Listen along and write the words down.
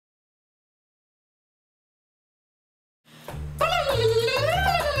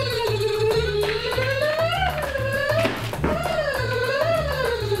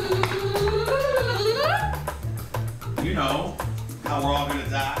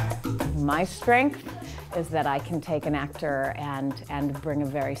my strength is that I can take an actor and bring a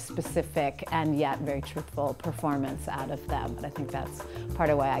very specific and yet very truthful performance out of them. But I think that's part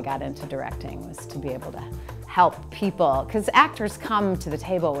of why I got into directing, was to be able to help people, because actors come to the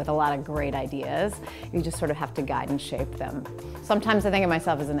table with a lot of great ideas. You just sort of have to guide and shape them. Sometimes I think of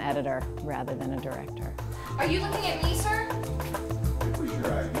myself as an editor rather than a director. Are you looking at me, sir? What was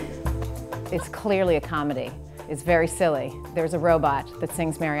your idea? It's clearly a comedy. It's very silly. There's a robot that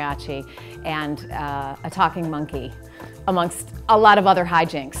sings mariachi and a talking monkey, amongst a lot of other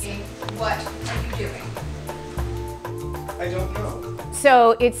hijinks. What are you doing? I don't know.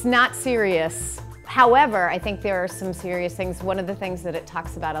 So it's not serious. However, I think there are some serious things. One of the things that it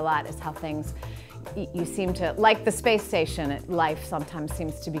talks about a lot is how things, you seem to, like the space station, life sometimes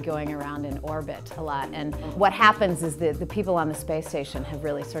seems to be going around in orbit a lot. And what happens is that the people on the space station have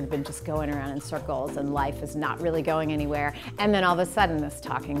really sort of been just going around in circles, and life is not really going anywhere. And then all of a sudden this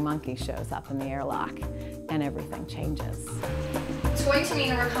talking monkey shows up in the airlock and everything changes. It's going to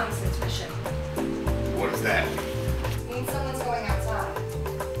mean a reconnaissance mission. What is that? It means someone's going outside.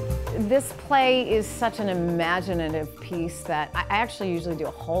 This play is such an imaginative piece that I actually usually do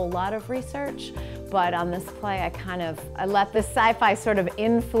a whole lot of research, but on this play I let the sci-fi sort of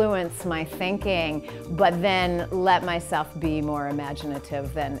influence my thinking, but then let myself be more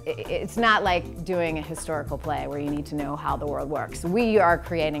imaginative than, it's not like doing a historical play where you need to know how the world works. We are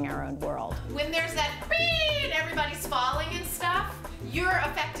creating our own world. When there's that beep and everybody's falling and stuff, you're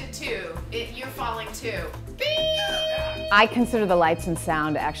affected too. You're falling too. Beep! I consider the lights and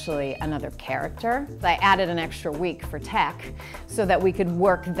sound actually another character. I added an extra week for tech so that we could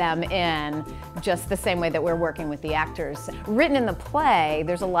work them in just the same way that we're working with the actors. Written in the play,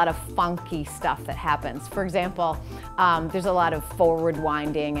 there's a lot of funky stuff that happens. For example, there's a lot of forward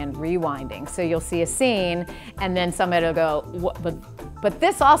winding and rewinding. So you'll see a scene and then somebody will go, but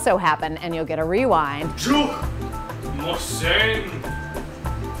this also happened, and you'll get a rewind.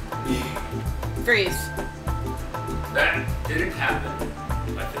 Freeze. That didn't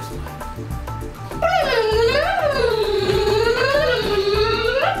happen like this one.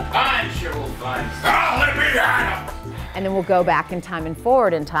 I'm sure we'll find let me out! And then we'll go back in time and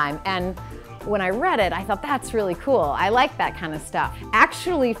forward in time. And when I read it, I thought that's really cool. I like that kind of stuff.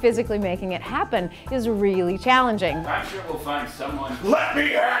 Actually physically making it happen is really challenging. I'm sure we'll find someone. Let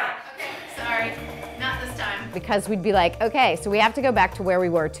me out! Okay, sorry. Not this time. Because we'd be like, okay, so we have to go back to where we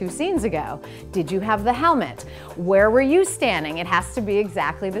were 2 scenes ago. Did you have the helmet? Where were you standing? It has to be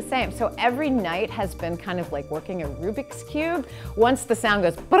exactly the same. So every night has been kind of like working a Rubik's Cube. Once the sound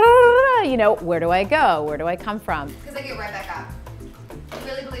goes, you know, where do I go? Where do I come from? Because I get right back up. You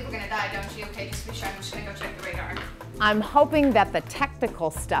really believe we're gonna die, don't you? Okay, just to be sure, I'm just gonna go check the radar. I'm hoping that the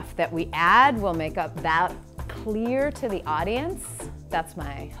technical stuff that we add will make up that clear to the audience. That's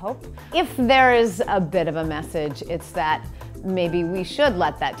my hope. If there is a bit of a message, it's that maybe we should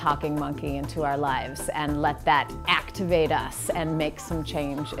let that talking monkey into our lives and let that activate us and make some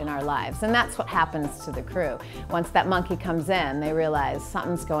change in our lives. And that's what happens to the crew. Once that monkey comes in, they realize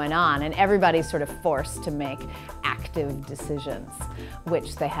something's going on, and everybody's sort of forced to make active decisions,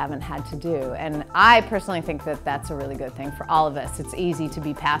 which they haven't had to do. And I personally think that that's a really good thing for all of us. It's easy to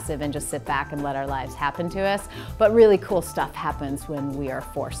be passive and just sit back and let our lives happen to us, but really cool stuff happens when we are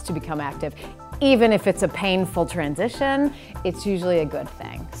forced to become active. Even if it's a painful transition, it's usually a good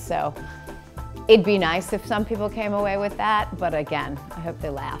thing. So it'd be nice if some people came away with that, but again, I hope they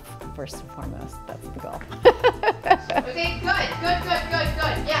laugh first and foremost. That's the goal. Okay, good.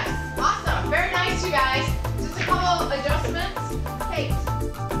 Yeah.